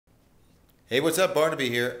Hey, what's up? Barnaby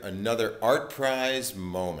here. Another ArtPrize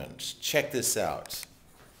moment. Check this out.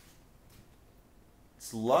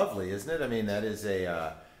 It's lovely, isn't it? I mean, that is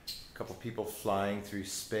a couple people flying through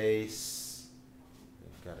space.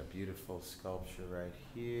 We've got a beautiful sculpture right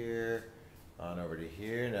here. On over to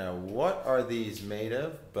here. Now, what are these made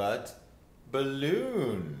of but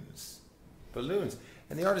balloons? Balloons.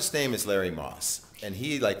 And the artist's name is Larry Moss. And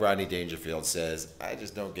he, like Rodney Dangerfield, says, I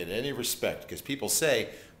just don't get any respect because people say,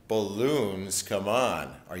 balloons, come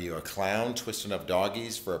on. Are you a clown twisting up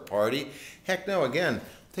doggies for a party? Heck no. Again,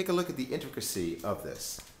 take a look at the intricacy of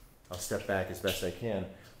this. I'll step back as best I can.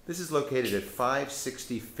 This is located at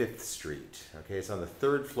 565th Street. Okay, it's on the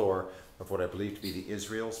third floor of what I believe to be the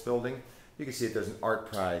Israel's building. You can see it, there's an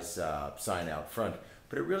ArtPrize sign out front,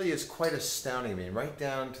 but it really is quite astounding. I mean, right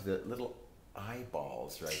down to the little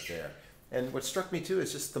eyeballs right there. And what struck me too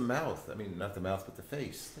is just the mouth. I mean, not the mouth, but the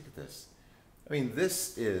face. Look at this. I mean,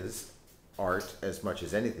 this is art as much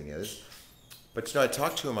as anything is. But you know, I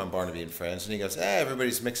talked to him on Barnaby and Friends, and he goes,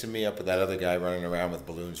 everybody's mixing me up with that other guy running around with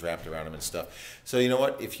balloons wrapped around him and stuff. So you know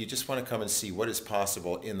what? If you just want to come and see what is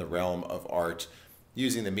possible in the realm of art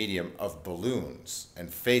using the medium of balloons,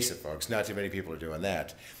 and face it, folks, not too many people are doing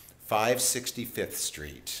that. 565th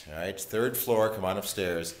Street, all right? Third floor, come on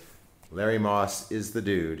upstairs. Larry Moss is the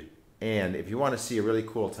dude. And if you want to see a really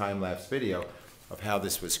cool time-lapse video of how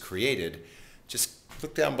this was created, just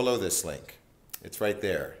look down below this link. It's right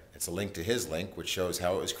there. It's a link to his link, which shows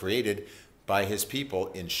how it was created by his people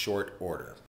in short order.